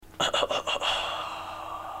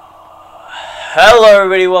Hello,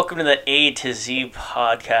 everybody. Welcome to the A to Z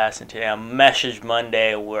podcast. And today on Message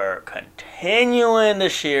Monday, we're continuing the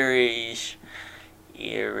series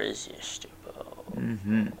Irresistible.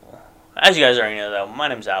 As you guys already know, though, my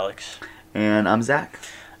name's Alex. And I'm Zach.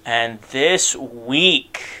 And this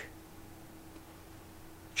week,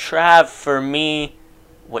 Trav, for me,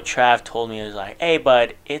 what Trav told me is like, hey,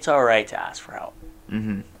 bud, it's all right to ask for help.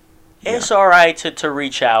 It's all right to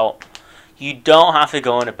reach out. You don't have to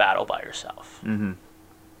go into battle by yourself. I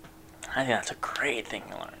think that's a great thing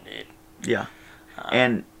to learn, dude. Yeah.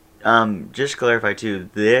 And just to clarify, too,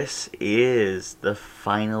 this is the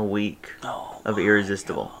final week of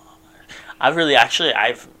Irresistible. I don't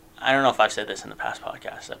know if I've said this in the past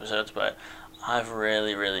podcast episodes, but I've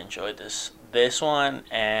really enjoyed this one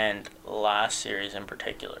and last series in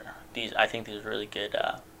particular. I think these are really good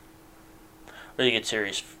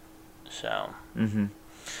series. So.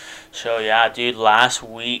 So yeah, dude, last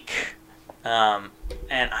week, and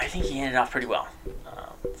I think he ended off pretty well.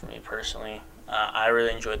 For me personally, I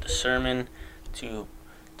really enjoyed the sermon to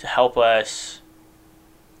help us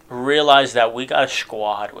realize that we got a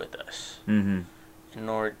squad with us in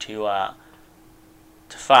order to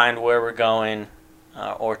find where we're going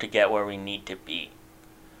or to get where we need to be.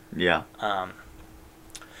 Yeah.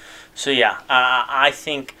 So yeah, I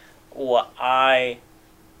think what I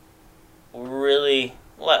really,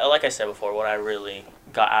 like I said before, what I really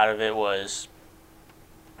got out of it was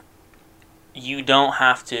you don't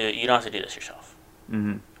have to do this yourself.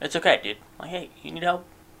 It's okay, dude. Like, hey, you need help?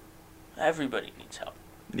 Everybody needs help.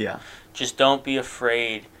 Yeah. Just don't be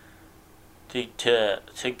afraid to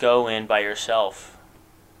go in by yourself,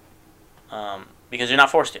 because you're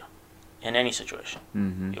not forced to in any situation.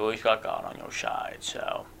 You always got God on your side.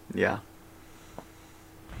 So yeah.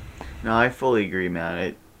 No, I fully agree,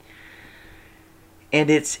 man.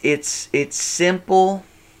 It's simple,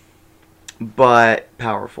 but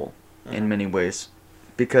powerful in many ways.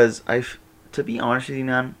 Because to be honest with you,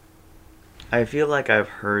 man, I feel like I've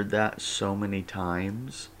heard that so many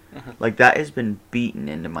times. Like, that has been beaten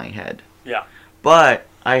into my head. Yeah. But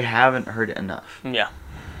I haven't heard it enough. Yeah.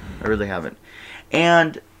 I really haven't.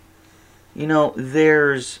 And, you know,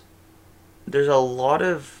 there's a lot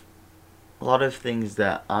of things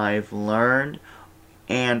that I've learned.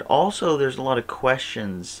 And also, there's a lot of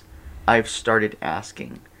questions I've started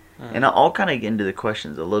asking. And I'll kind of get into the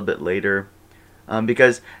questions a little bit later.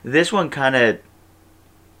 Because this one kind of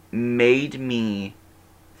made me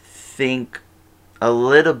think a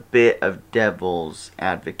little bit of devil's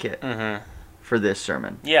advocate for this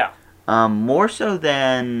sermon. Yeah. More so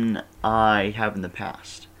than I have in the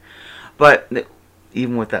past. But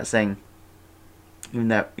even with that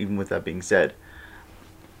being said,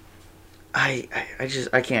 I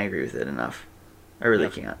can't agree with it enough. I really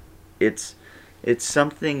can't. It's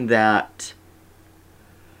something that,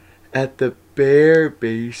 at the bare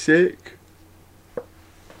basic,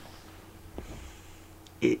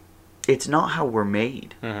 it's not how we're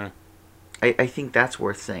made. I think that's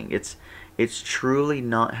worth saying. It's truly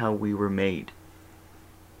not how we were made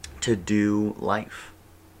to do life.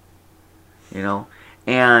 You know?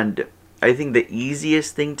 And I think the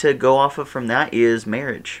easiest thing to go off of from that is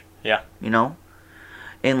marriage. Yeah. You know?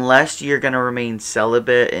 Unless you're going to remain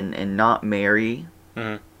celibate and not marry,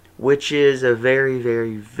 which is a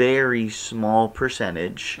very small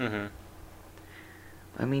percentage.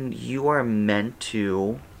 I mean, you are meant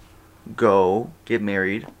to go, get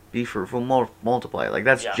married, be fruitful, multiply. Like,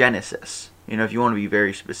 that's Genesis. You know, if you want to be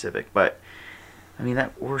very specific. But, I mean,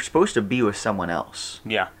 that we're supposed to be with someone else.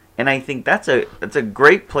 Yeah. And I think that's a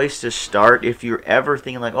great place to start if you're ever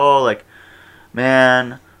thinking like, oh, like,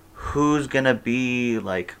 man, who's gonna be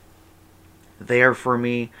like there for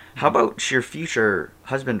me? How about your future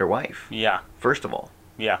husband or wife? Yeah. First of all.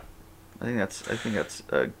 Yeah. I think that's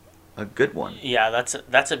a good one. Yeah, that's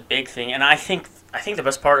a big thing, and I think the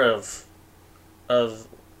best part of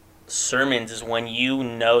sermons is when you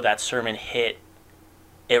know that sermon hit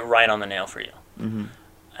it right on the nail for you.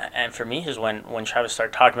 And for me is when Travis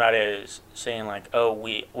started talking about it, is saying like, oh,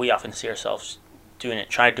 we often see ourselves doing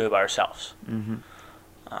it, trying to do it by ourselves.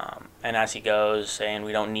 And as he goes, saying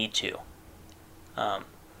we don't need to.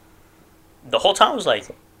 The whole time I was like,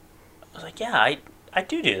 yeah, I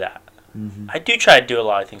do that. I do try to do a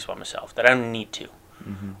lot of things by myself that I don't need to.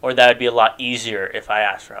 Or that would be a lot easier if I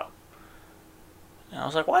asked for help. And I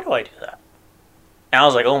was like, why do I do that? And I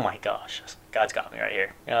was like, oh my gosh, God's got me right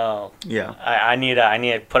here. Oh, yeah. I need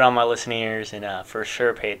to put on my listening ears and for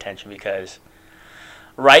sure pay attention, because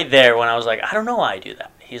right there when I was like, I don't know why I do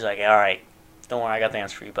that. He's like, all right, don't worry, I got the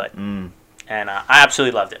answer for you, bud. And I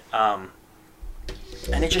absolutely loved it.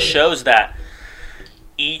 And it just shows that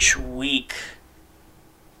each week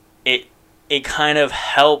it kind of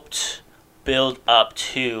helped build up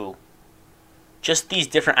to just these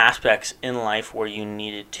different aspects in life where you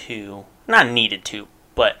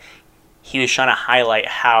but he was trying to highlight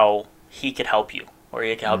how he could help you, or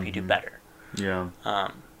he could help you do better. Yeah.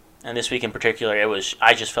 And this week in particular,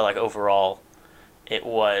 I just felt like overall it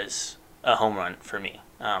was a home run for me.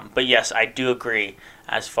 But yes, I do agree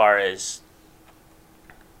as far as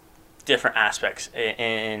different aspects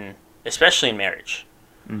especially in marriage.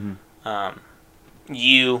 Mm-hmm.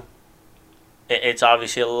 It's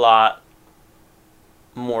obviously a lot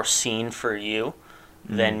more seen for you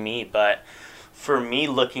than me, but for me,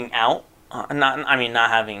 looking out, not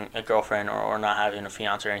having a girlfriend or not having a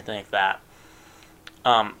fiance or anything like that.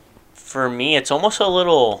 For me, it's almost a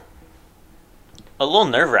little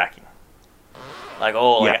nerve-wracking. Like,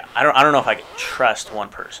 I don't know if I could trust one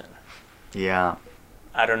person. Yeah.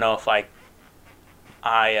 I don't know if I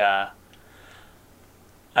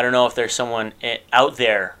don't know if there's someone out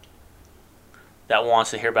there that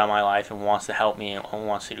wants to hear about my life and wants to help me and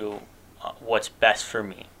wants to do what's best for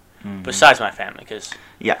me, besides my family. Cause,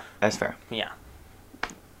 yeah, that's fair. Yeah.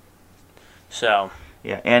 So.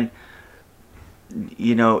 Yeah, and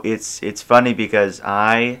it's funny because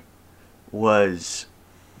I was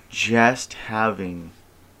just having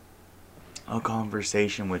a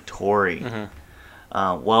conversation with Tori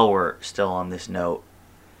while we're still on this note,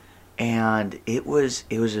 and it was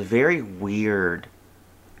a very weird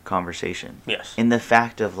conversation. Yes. In the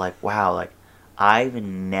fact of like, wow, like I've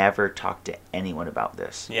never talked to anyone about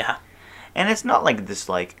this. Yeah. And it's not like this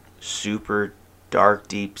like super dark,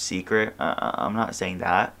 deep secret. I'm not saying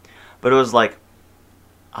that, but it was like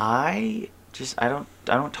I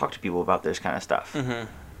don't talk to people about this kind of stuff.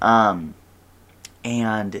 And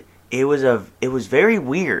it was very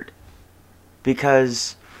weird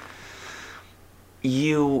because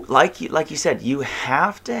you like you said, you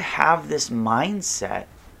have to have this mindset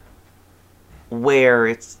where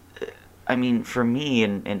it's, I mean, for me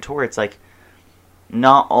and Tori, it's like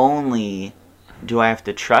not only do I have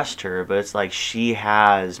to trust her, but it's like she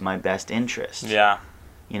has my best interest. Yeah.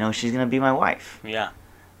 She's gonna be my wife. Yeah.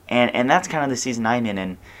 And that's kind of the season I'm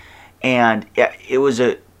in, and it was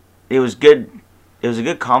a good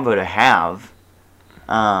convo to have,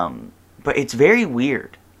 but it's very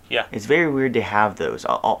weird. Yeah. It's very weird to have those.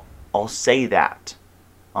 I'll say that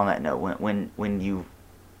on that note, when you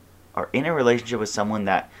are in a relationship with someone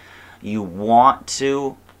that you want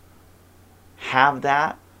to have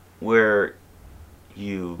that, where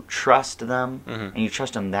you trust them and you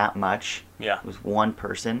trust them that much with one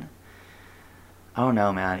person. I don't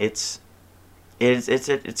know, man. It's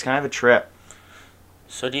kind of a trip.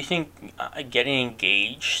 So do you think getting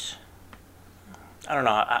engaged, I don't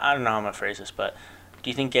know how I'm going to phrase this, but do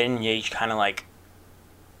you think getting engaged kind of like,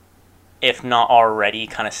 if not already,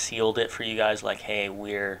 kind of sealed it for you guys? Like, hey,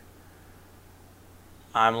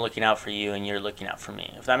 I'm looking out for you and you're looking out for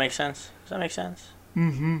me. If that makes sense? Does that make sense?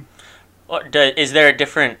 Mm-hmm. Or is there a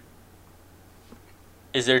different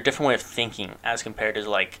way of thinking as compared to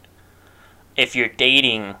like, if you're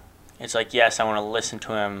dating, it's like, yes, I want to listen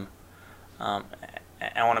to him, I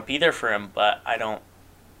want to be there for him, but I don't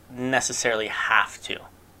necessarily have to.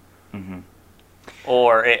 Mm-hmm.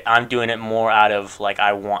 Or I'm doing it more out of like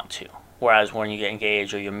I want to. Whereas when you get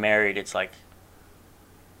engaged or you're married, it's like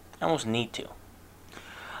I almost need to.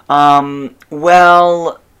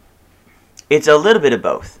 Well, it's a little bit of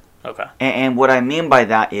both. Okay. And what I mean by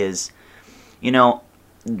that is,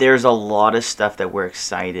 there's a lot of stuff that we're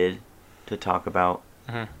excited to talk about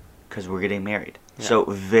because we're getting married. Yeah. So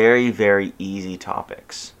very, very easy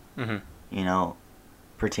topics,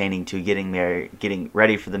 pertaining to getting married, getting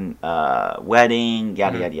ready for the wedding,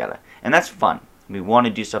 yada, yada, yada. And that's fun. We want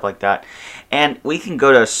to do stuff like that. And we can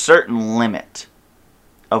go to a certain limit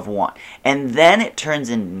of want. And then it turns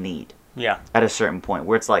into need. Yeah. At a certain point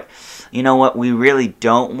where it's like, you know what, we really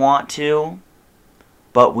don't want to,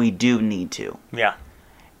 but we do need to. Yeah.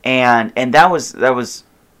 And that was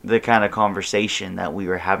the kind of conversation that we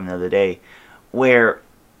were having the other day, where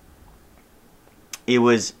it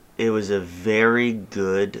was a very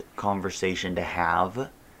good conversation to have,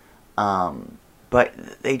 but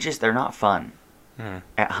they're not fun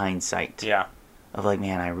at hindsight. Yeah. Of like,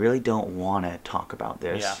 man, I really don't want to talk about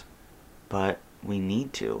this. Yeah. But we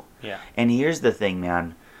need to. Yeah. And here's the thing,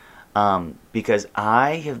 man, because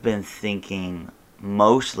I have been thinking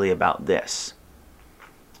mostly about this.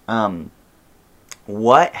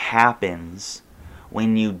 What happens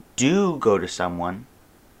when you do go to someone,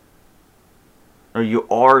 or you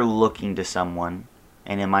are looking to someone,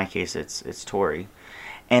 and in my case it's Tori,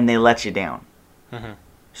 and they let you down? Mm-hmm.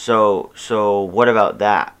 So what about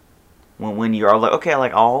that? when you're like, okay,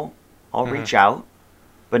 like I'll reach out,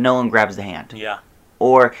 but no one grabs the hand. Yeah.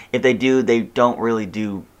 Or if they do, they don't really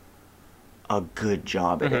do a good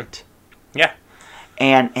job at it. Yeah.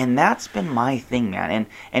 And that's been my thing, man.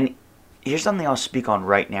 And here's something I'll speak on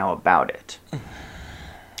right now about it.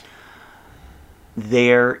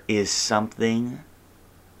 There is something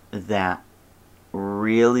that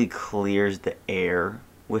really clears the air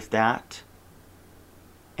with that.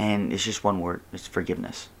 And it's just one word. It's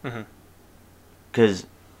forgiveness. Because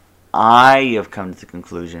I have come to the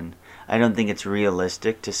conclusion, I don't think it's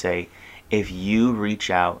realistic to say, if you reach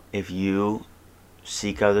out, if you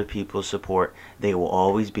seek other people's support, they will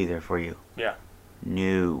always be there for you. Yeah.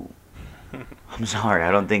 No. I'm sorry.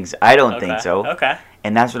 I don't think so. I don't think so. Okay.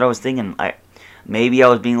 And that's what I was thinking. Maybe I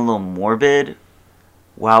was being a little morbid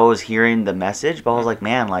while I was hearing the message, but I was like,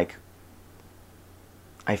 man, like,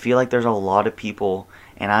 I feel like there's a lot of people,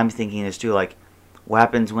 and I'm thinking this too, like, what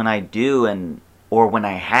happens when I do, or when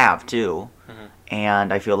I have too,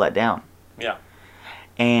 and I feel let down. Yeah.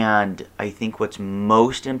 And I think what's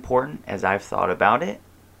most important, as I've thought about it,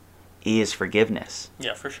 is forgiveness.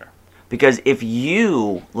 Yeah, for sure. Because if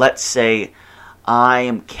you, let's say, I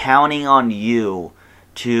am counting on you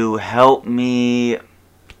to help me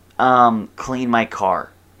clean my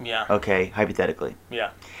car. Yeah. Okay, hypothetically.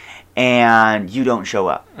 Yeah. And you don't show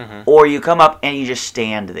up. Or you come up and you just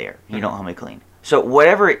stand there. You don't help me clean. So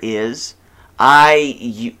whatever it is,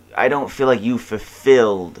 I don't feel like you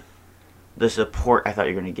fulfilled the support I thought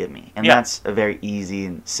you were going to give me. And that's a very easy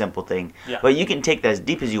and simple thing. Yeah. But you can take that as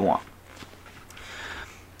deep as you want.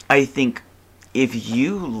 I think if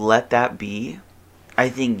you let that be, I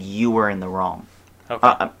think you were in the wrong.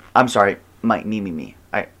 Okay. I'm sorry, me.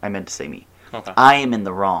 I meant to say me. Okay. I am in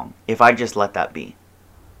the wrong if I just let that be.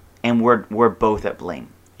 And we're both at blame.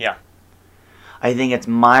 Yeah. I think it's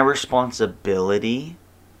my responsibility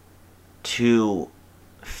to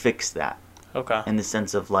fix that. Okay. In the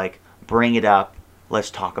sense of, like, bring it up,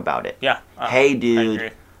 let's talk about it. Yeah. Hey,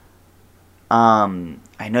 dude.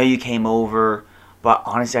 I know you came over, but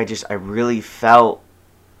honestly, I really felt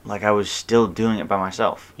like I was still doing it by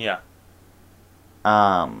myself. Yeah.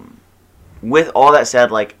 With all that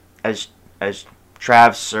said, like, as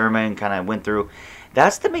Trav's sermon kind of went through,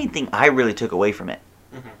 that's the main thing I really took away from it.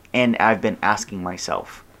 And I've been asking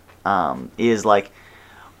myself, is like,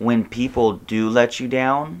 when people do let you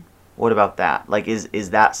down, what about that? Like, is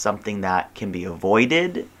that something that can be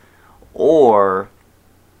avoided? Or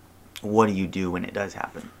what do you do when it does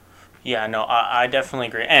happen? Yeah, no, I definitely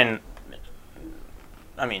agree. And,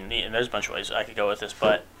 I mean, there's a bunch of ways I could go with this,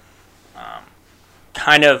 but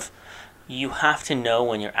kind of, you have to know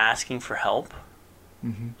when you're asking for help.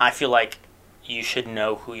 I feel like you should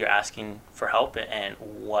know who you're asking for help and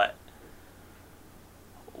what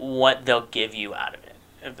they'll give you out of it,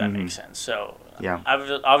 if that makes sense. So, yeah.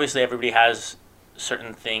 Obviously everybody has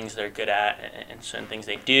certain things they're good at and certain things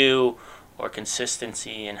they do, or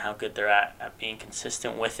consistency and how good they're at being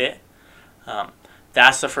consistent with it.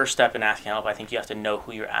 That's the first step in asking help. I think you have to know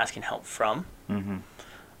who you're asking help from. And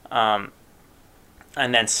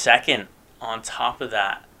then second, on top of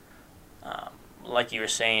that, like you were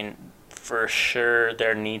saying, for sure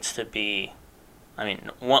there needs to be, I mean,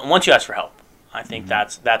 once you ask for help, I think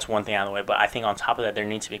that's one thing out of the way. But I think on top of that, there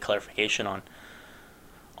needs to be clarification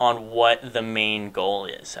on what the main goal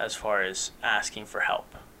is as far as asking for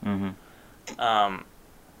help.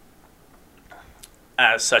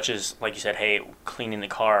 As such as, like you said, hey, cleaning the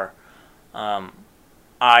car,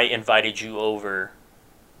 I invited you over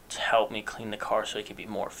to help me clean the car so it could be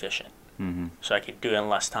more efficient. So I could do it in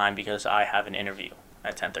less time because I have an interview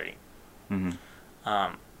at 10:30. And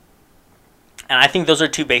I think those are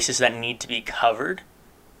two bases that need to be covered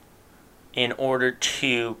in order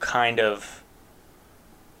to kind of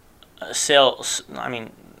sail the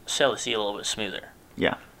sea a little bit smoother.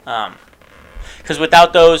 Yeah. Because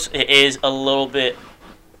without those, it is a little bit.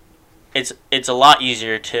 It's a lot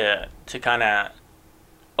easier to kind of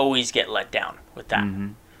always get let down with that.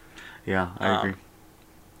 Yeah, I agree.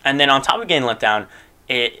 And then on top of getting let down,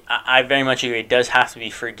 I very much agree. It does have to be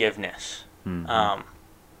forgiveness. I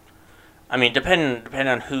mean, depending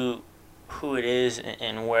on who it is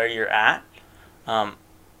and where you're at.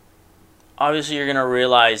 Obviously, you're gonna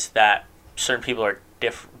realize that certain people are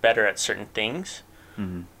better at certain things.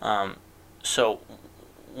 So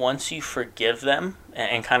once you forgive them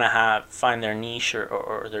and kind of find their niche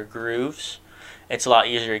or their grooves, it's a lot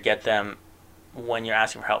easier to get them when you're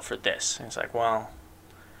asking for help for this. And it's like, well,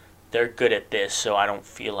 they're good at this, so I don't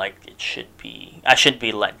feel like I should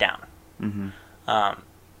be let down. But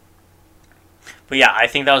yeah, I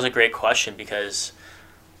think that was a great question because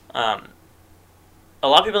a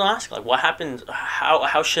lot of people ask, like, what happens,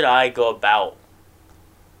 how should I go about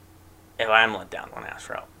if I am let down when I ask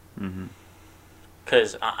for help?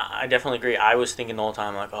 Because I definitely agree. I was thinking the whole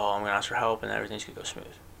time, like, oh, I'm going to ask for help and everything's going to go smooth.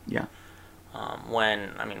 Yeah.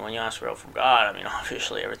 When you ask for help from God,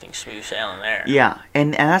 obviously everything's smooth sailing there. Yeah,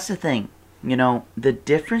 and that's the thing. The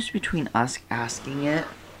difference between us asking it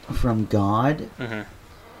from God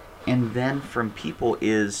and then from people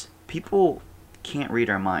is people can't read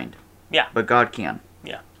our mind. Yeah. But God can.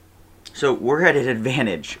 Yeah. So we're at an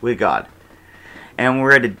advantage with God. And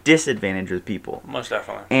we're at a disadvantage with people. Most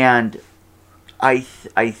definitely. And I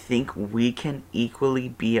think we can equally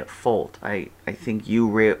be at fault. I think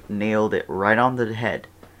you nailed it right on the head.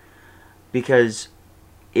 Because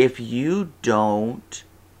if you don't,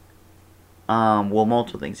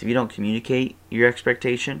 multiple things. If you don't communicate your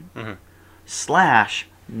expectation, /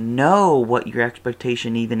 know what your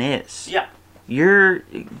expectation even is. Yeah. You're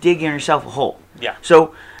digging yourself a hole. Yeah.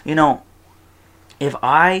 So, if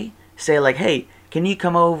I say, like, hey, can you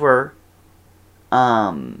come over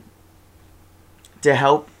to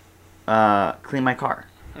help clean my car?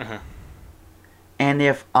 And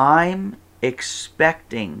if I'm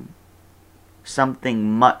expecting something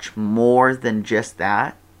much more than just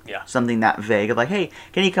that, something that vague of like, hey,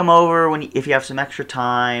 can you come over if you have some extra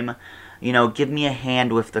time, give me a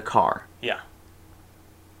hand with the car. Yeah.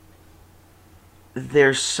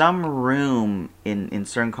 There's some room in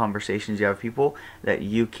certain conversations you have with people that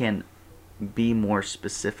you can be more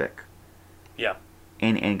specific. Yeah.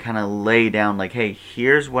 And kind of lay down like, hey,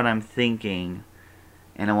 here's what I'm thinking,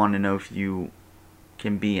 and I want to know if you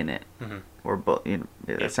can be in it. Or both.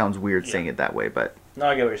 It sounds weird saying it that way, but no,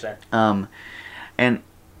 I get what you're saying. And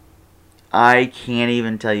I can't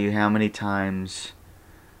even tell you how many times,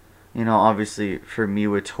 obviously for me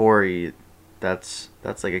with Tori, that's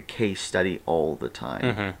like a case study all the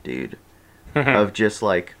time, dude. Of just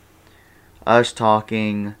like us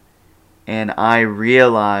talking, and I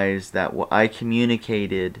realized that what I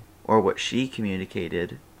communicated or what she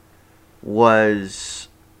communicated was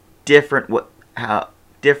different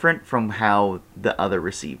from how the other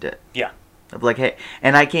received it. Yeah. Of like, hey,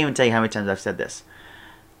 and I can't even tell you how many times I've said this.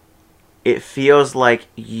 It feels like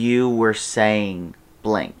you were saying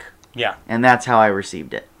blank. Yeah. And that's how I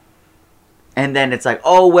received it. And then it's like,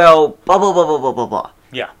 oh, well, blah, blah, blah, blah, blah, blah, blah.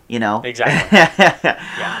 Yeah. Exactly.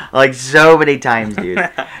 Yeah. Like so many times, dude.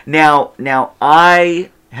 Now,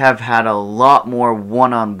 I have had a lot more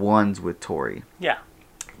one-on-ones with Tori. Yeah.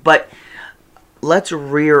 But let's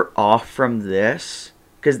rear off from this,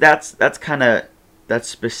 because that's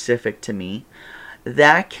specific to me.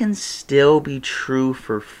 That can still be true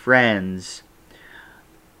for friends,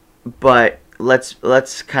 but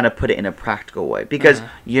let's kind of put it in a practical way, because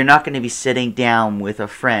you're not going to be sitting down with a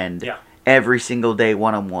friend every single day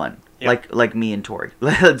one-on-one, like me and Tori.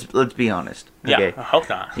 Let's be honest. Okay? Yeah, I hope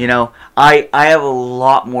not. I have a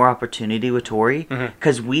lot more opportunity with Tori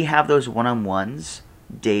because we have those one-on-ones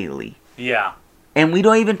daily. Yeah. And we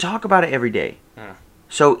don't even talk about it every day.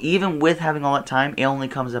 So even with having all that time, it only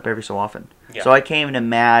comes up every so often. Yeah. So I can't even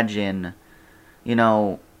imagine,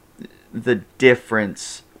 the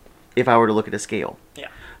difference if I were to look at a scale. Yeah.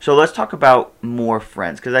 So let's talk about more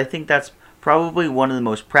friends, because I think that's probably one of the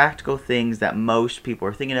most practical things that most people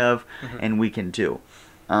are thinking of and we can do.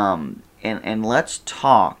 And let's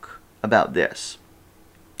talk about this,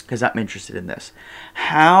 because I'm interested in this.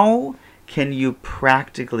 How can you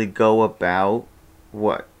practically go about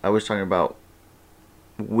what I was talking about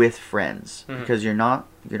with friends, because you're not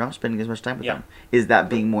spending as much time with them? Is that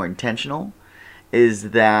being more intentional?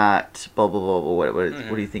 Is that blah blah blah blah?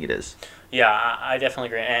 What do you think it is? Yeah, I definitely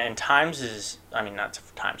agree. And friends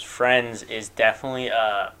is definitely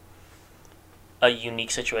a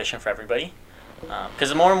unique situation for everybody. Because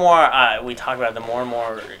the more and more we talk about it, the more and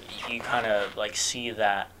more you kind of like see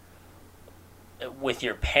that with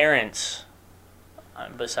your parents.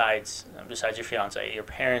 Besides your fiance, your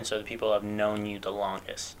parents are the people who have known you the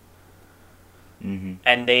longest. And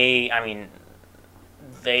they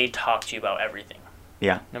talk to you about everything.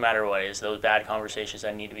 Yeah. No matter what it is, those bad conversations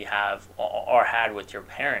that need to be are had with your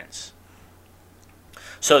parents.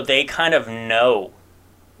 So they kind of know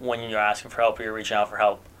when you're asking for help or you're reaching out for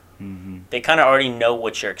help. They kind of already know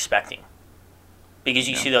what you're expecting. Because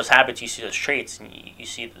you see those habits, you see those traits, and you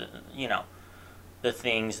see the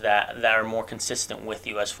things that are more consistent with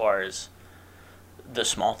you as far as the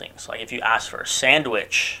small things. Like if you ask for a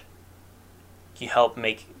sandwich, you help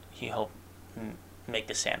make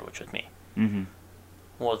the sandwich with me.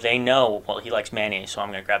 Well, they know, he likes mayonnaise, so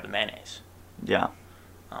I'm going to grab the mayonnaise. Yeah.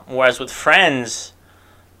 Whereas with friends,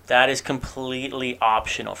 that is completely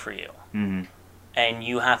optional for you. and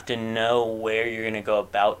you have to know where you're going to go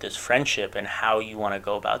about this friendship and how you want to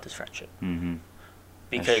go about this friendship. Mm-hmm.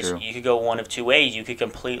 Because you could go one of two ways. You could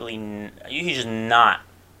just not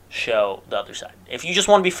show the other side. If you just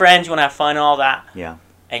want to be friends, you want to have fun and all that, Yeah.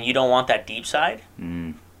 and you don't want that deep side,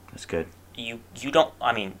 That's good. you don't,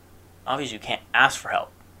 I mean, obviously you can't ask for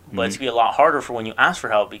help, but it's going to be a lot harder for when you ask for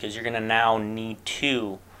help because you're going to now need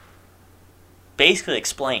to basically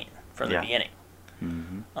explain from the beginning.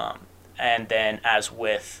 Mm-hmm. And then as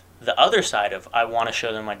with the other side of, I want to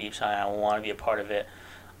show them my deep side, I want to be a part of it,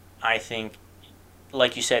 I think,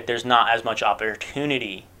 like you said, there's not as much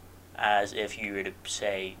opportunity as if you were to,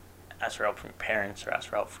 say, ask for help from your parents or ask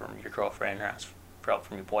for help from your girlfriend or ask for help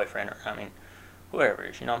from your boyfriend or, I mean, whoever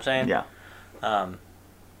it is, you know what I'm saying? Yeah.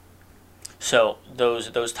 So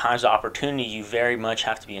those times of opportunity, you very much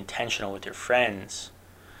have to be intentional with your friends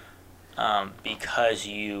because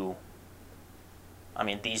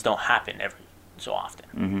these don't happen every so often.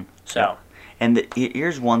 Mm-hmm. So, yeah. And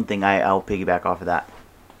here's one thing I'll piggyback off of that.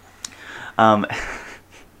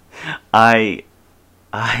 I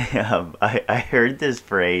heard this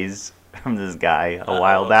phrase from this guy a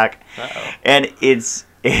while back, and it's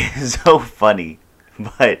so funny,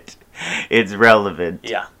 but it's relevant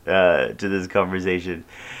to this conversation.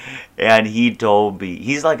 And he told me,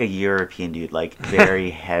 he's like a European dude, like very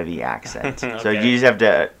heavy accent. Okay. So you have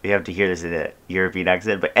to hear this in a European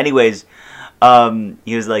accent. But anyways,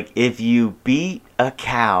 he was like, if you beat a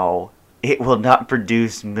cow, it will not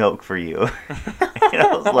produce milk for you. And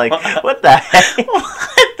I was like, what the heck?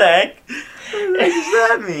 What the heck? What does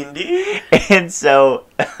that mean, dude? And so,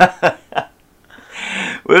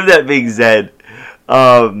 with that being said,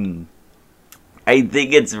 I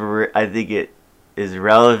think it is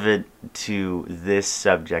relevant to this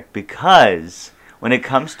subject because when it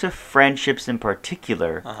comes to friendships in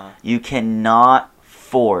particular, you cannot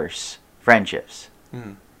force friendships.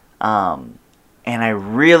 And I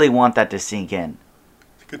really want that to sink in.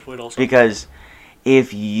 That's a good point also. Because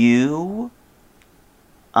if you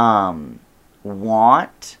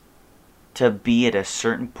want to be at a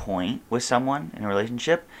certain point with someone in a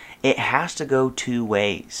relationship, it has to go two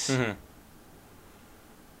ways. Mm-hmm.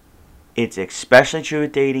 It's especially true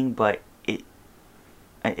with dating, but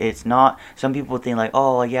it's not. Some people think like,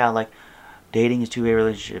 oh yeah, like dating is two-way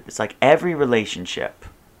relationship. It's like every relationship,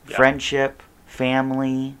 friendship,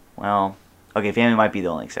 family. Well, okay, family might be the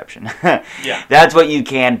only exception. Yeah, that's what you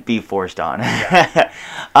can be forced on. Yeah.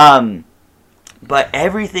 But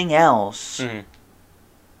everything else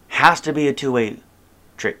has to be a two-way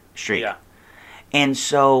street. Yeah. And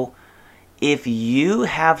so, if you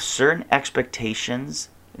have certain expectations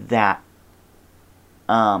that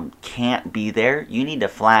can't be there, you need to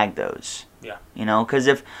flag those. Yeah. You know, because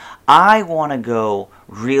if I want to go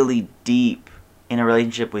really deep in a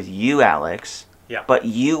relationship with you, Alex, but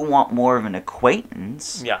you want more of an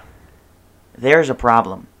acquaintance, there's a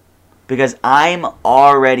problem. Because I'm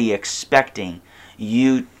already expecting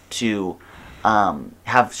you to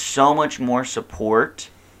have so much more support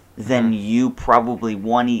than you probably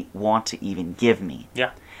want to even give me.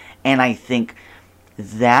 Yeah. And I think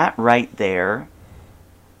that right there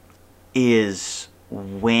is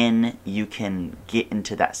when you can get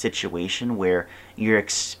into that situation where you're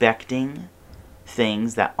expecting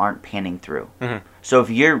things that aren't panning through. Mm-hmm. So if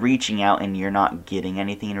you're reaching out and you're not getting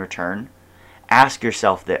anything in return, ask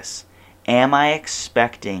yourself this: am I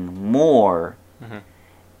expecting more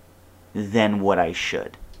than what I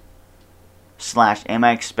should? / am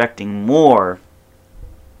I expecting more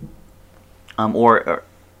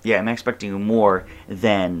am I expecting more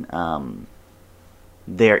than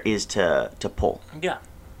there is to pull? Yeah.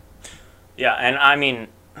 Yeah, and I mean,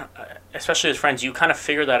 especially as friends, you kind of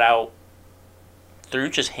figure that out through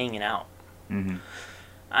just hanging out. Mm-hmm.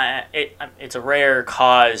 It's a rare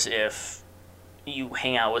cause if you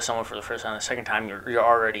hang out with someone for the first time, the second time you're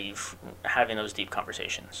already having those deep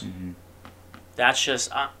conversations. Mm-hmm. That's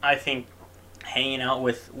just, I think, hanging out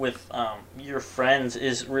with your friends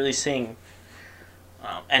is really seeing,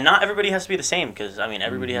 and not everybody has to be the same, because I mean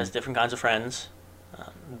everybody has different kinds of friends,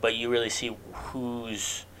 but you really see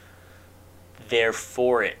who's there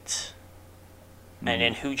for it,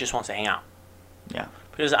 and who just wants to hang out. Yeah.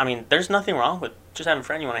 Because I mean, there's nothing wrong with just having a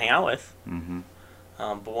friend you want to hang out with. Mm-hmm.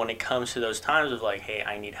 But when it comes to those times of like, hey,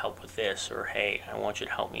 I need help with this, or hey, I want you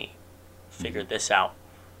to help me figure this out,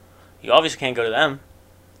 you obviously can't go to them.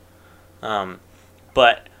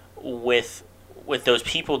 But with those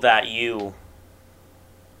people that you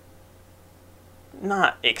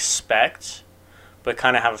not expect, but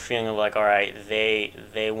kind of have a feeling of like, all right,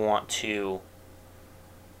 they want to,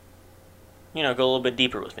 go a little bit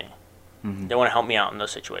deeper with me. Mm-hmm. They want to help me out in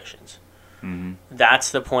those situations. Mm-hmm.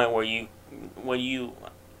 that's the point where you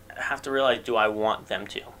have to realize, do I want them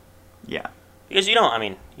to? Yeah. Because you don't. I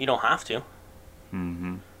mean, you don't have to.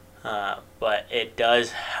 Mm-hmm. But it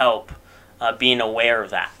does help being aware of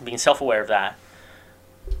that, being self-aware of that,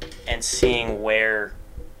 and seeing where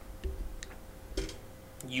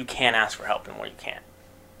you can ask for help and where you can't.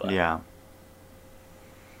 But. Yeah.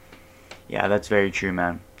 Yeah, that's very true,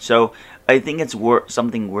 man. So I think it's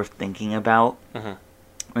something worth thinking about when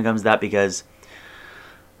it comes to that, because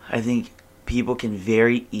I think people can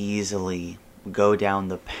very easily go down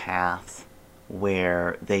the path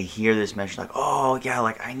where they hear this message like, oh yeah,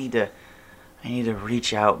 like I need to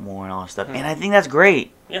reach out more and all that stuff. And I think that's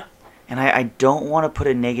great. Yeah. And I don't want to put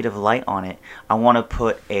a negative light on it. I want to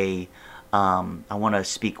put I want to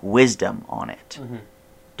speak wisdom on it.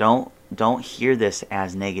 Don't hear this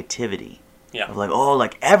as negativity. Yeah. Of like, oh,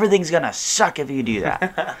 like everything's gonna suck if you do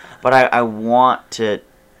that. But I want to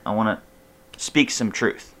speak some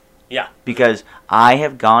truth. Yeah. Because I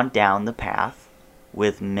have gone down the path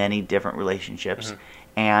with many different relationships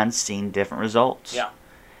and seen different results. Yeah.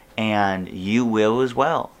 And you will as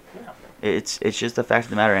well. Yeah. It's just the fact of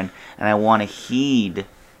the matter, and I want to heed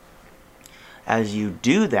as you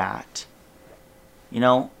do that. You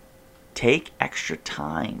know, take extra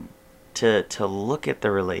time to look at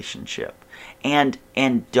the relationship, and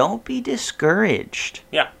don't be discouraged.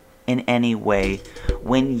 Yeah. In any way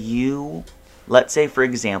when you, let's say for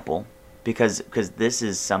example, because this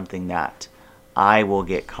is something that I will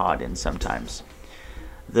get caught in sometimes.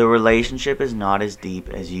 The relationship is not as deep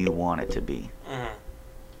as you want it to be.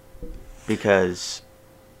 Because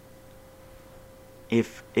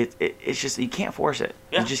if it's just, you can't force it.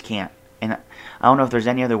 Yeah. You just can't. And I don't know if there's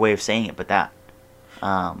any other way of saying it but that.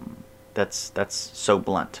 That's so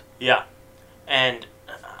blunt. Yeah. And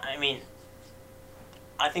I mean,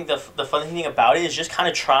 I think the funny thing about it is just kind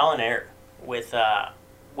of trial and error with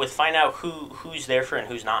find out who's there for and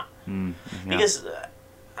who's not. Yeah. Because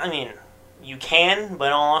I mean, you can, but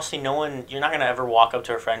in all honesty, you're not gonna ever walk up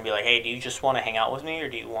to a friend and be like, "Hey, do you just want to hang out with me, or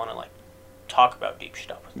do you want to like talk about deep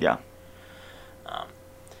stuff with me?" Yeah.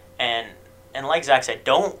 And like Zach said,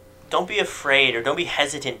 don't be afraid or don't be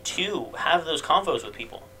hesitant to have those convos with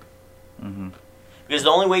people. Because the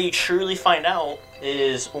only way you truly find out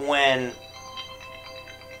is when.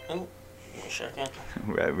 Oh, a second.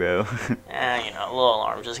 Right, bro. A little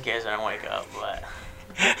alarm just in case I don't wake up.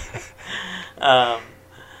 But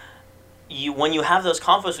when you have those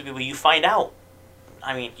convos with people, you find out.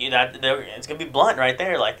 I mean, it's gonna be blunt right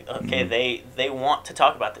there. Like, okay, they want to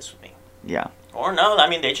talk about this with me. Yeah. Or no, I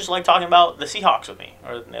mean, they just like talking about the Seahawks with me,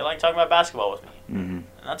 or they like talking about basketball with me, and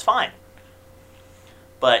that's fine.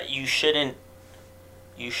 But you shouldn't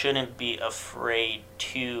be afraid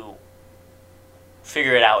to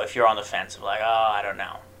figure it out if you're on the fence of like, oh, I don't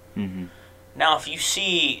know. Now, if you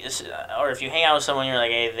see, or if you hang out with someone, you're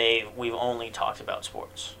like, hey, we've only talked about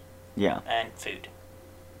sports. Yeah. And food.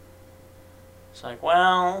 It's like,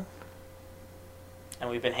 well, and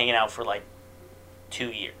we've been hanging out for like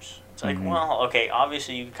 2 years. It's like, well, okay,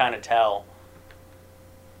 obviously you can kind of tell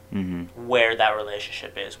where that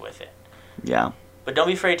relationship is with it. Yeah. But don't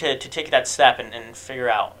be afraid to take that step and figure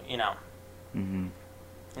out,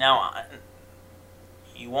 Now,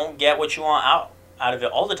 you won't get what you want out of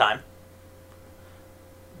it all the time,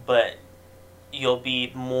 but you'll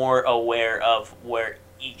be more aware of where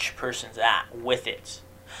each person's at with it.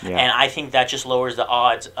 Yeah. And I think that just lowers the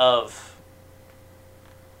odds of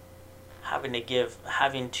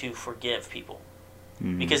having to forgive people.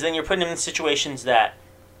 Because then you're putting them in situations that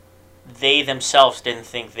they themselves didn't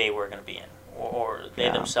think they were going to be in, or they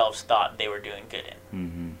themselves thought they were doing good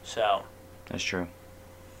in. So that's true.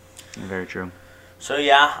 Very true. So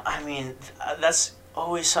yeah, I mean, that's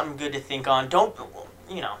always something good to think on. Don't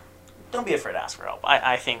be afraid to ask for help.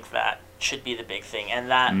 I think that should be the big thing, and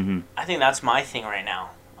that I think that's my thing right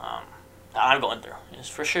now. That I'm going through is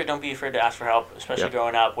for sure. Don't be afraid to ask for help, especially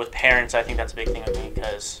growing up with parents. I think that's a big thing with me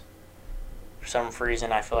because for some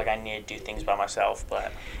reason I feel like I need to do things by myself.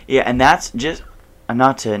 But yeah, and that's just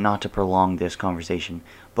not to prolong this conversation,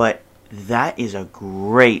 but that is a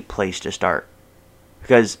great place to start,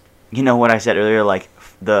 because you know what I said earlier, like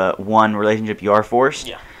the one relationship you are forced.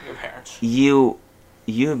 Yeah, your parents.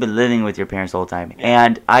 You've been living with your parents the whole time,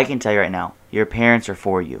 and I can tell you right now, your parents are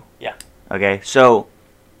for you. Yeah. Okay, so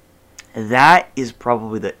that is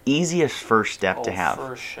probably the easiest first step to have.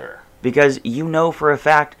 For sure. Because you know for a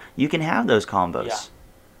fact you can have those combos.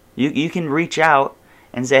 Yeah. You can reach out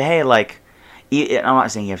and say, hey, like, I'm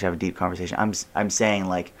not saying you have to have a deep conversation. I'm saying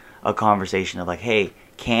like a conversation of like, hey,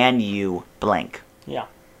 can you blank? Yeah.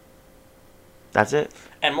 That's it.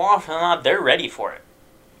 And more often than not, they're ready for it.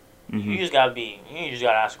 You just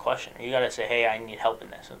gotta ask a question. You gotta say, hey, I need help in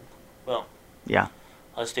this. And boom. Yeah.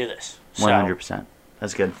 Let's do this. 100%.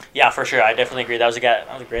 That's good. Yeah, for sure. I definitely agree. That was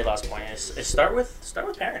a great last point. Is start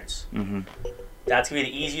with parents. Mm-hmm. That's gonna be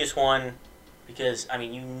the easiest one, because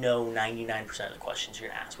 99% of the questions you're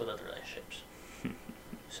gonna ask with other relationships.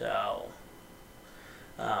 So,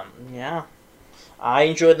 yeah. I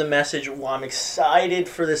enjoyed the message. Well, I'm excited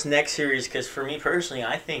for this next series because for me personally,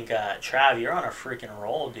 I think Trav, you're on a freaking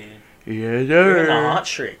roll, dude. Yeah, You're in a hot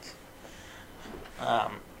streak.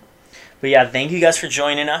 But yeah, thank you guys for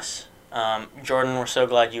joining us. Jordan, we're so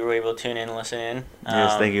glad you were able to tune in and listen in.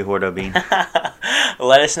 Yes, thank you, Hordo Bean.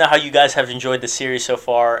 Let us know how you guys have enjoyed the series so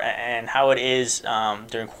far and how it is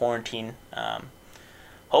during quarantine.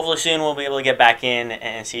 Hopefully soon we'll be able to get back in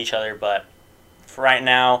and see each other, but for right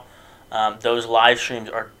now, those live streams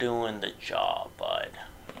are doing the job, bud.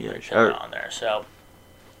 Yeah, they're chilling on there. So,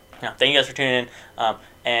 yeah, thank you guys for tuning in,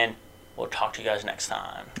 and we'll talk to you guys next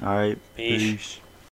time. All right. Peace. Peace.